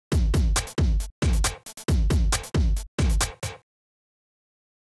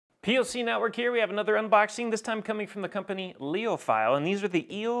PLC Network here. We have another unboxing, this time coming from the company Leophile, and these are the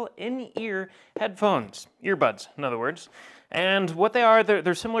EEL in-ear headphones, earbuds, in other words. And what they are,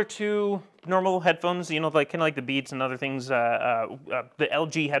 they're similar to normal headphones, you know, like kind of like the Beats and other things, the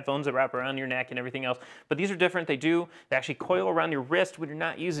LG headphones that wrap around your neck and everything else. But these are different. They actually coil around your wrist when you're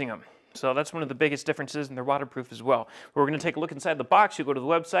not using them. So that's one of the biggest differences, and they're waterproof as well. We're going to take a look inside the box. You go to the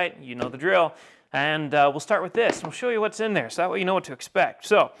website, you know the drill, and we'll start with this. We'll show you what's in there, so that way you know what to expect.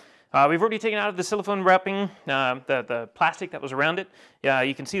 So we've already taken out of the silicone wrapping the plastic that was around it.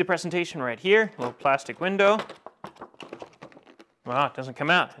 You can see the presentation right here, a little plastic window. Well, it doesn't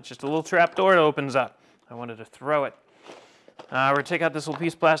come out. It's just a little trap door that opens up. I wanted to throw it. We're going to take out this little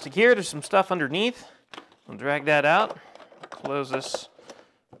piece of plastic here. There's some stuff underneath. We'll drag that out. Close this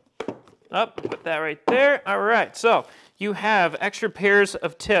up. Put that right there. All right. So you have extra pairs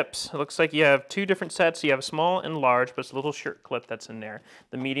of tips. It looks like you have two different sets. You have a small and large, but it's a little shirt clip that's in there.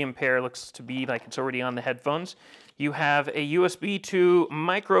 The medium pair looks to be like it's already on the headphones. You have a USB to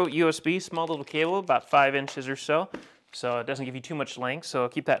micro USB, small little cable, about 5 inches or so. So it doesn't give you too much length, so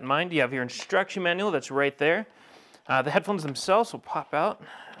keep that in mind. You have your instruction manual that's right there. The headphones themselves will pop out.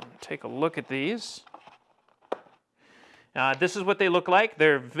 Take a look at these. This is what they look like.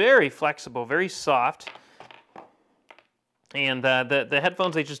 They're very flexible, very soft. And the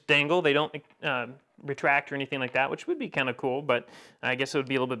headphones, they just dangle. They don't retract or anything like that, which would be kind of cool, but I guess it would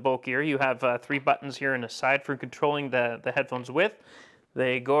be a little bit bulkier. You have 3 buttons here on the side for controlling the headphones width.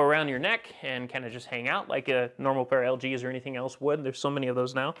 They go around your neck and kind of just hang out like a normal pair of LGs or anything else would. There's so many of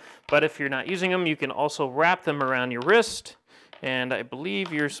those now. But if you're not using them, you can also wrap them around your wrist. And I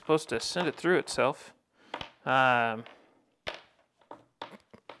believe you're supposed to send it through itself. Am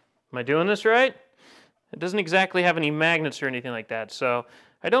I doing this right? It doesn't exactly have any magnets or anything like that. So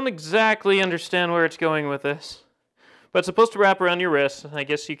I don't exactly understand where it's going with this. But it's supposed to wrap around your wrist. I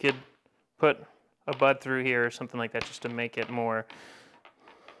guess you could put a bud through here or something like that just to make it more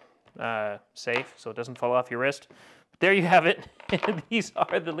safe, so it doesn't fall off your wrist. But there you have it. These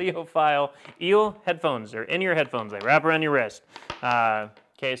are the Leophile EEL headphones. They're in-ear headphones. They wrap around your wrist. In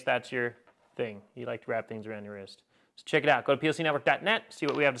case that's your thing. You like to wrap things around your wrist. So check it out. Go to plcnetwork.net, see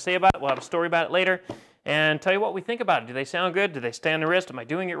what we have to say about it. We'll have a story about it later, and tell you what we think about it. Do they sound good? Do they stay on the wrist? Am I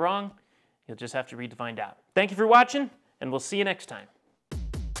doing it wrong? You'll just have to read to find out. Thank you for watching, and we'll see you next time.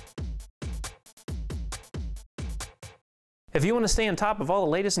 If you want to stay on top of all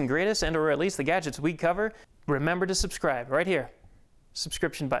the latest and greatest, and or at least the gadgets we cover, remember to subscribe right here.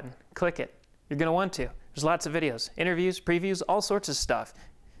 Subscription button. Click it. You're going to want to. There's lots of videos, interviews, previews, all sorts of stuff.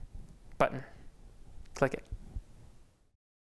 Button. Click it.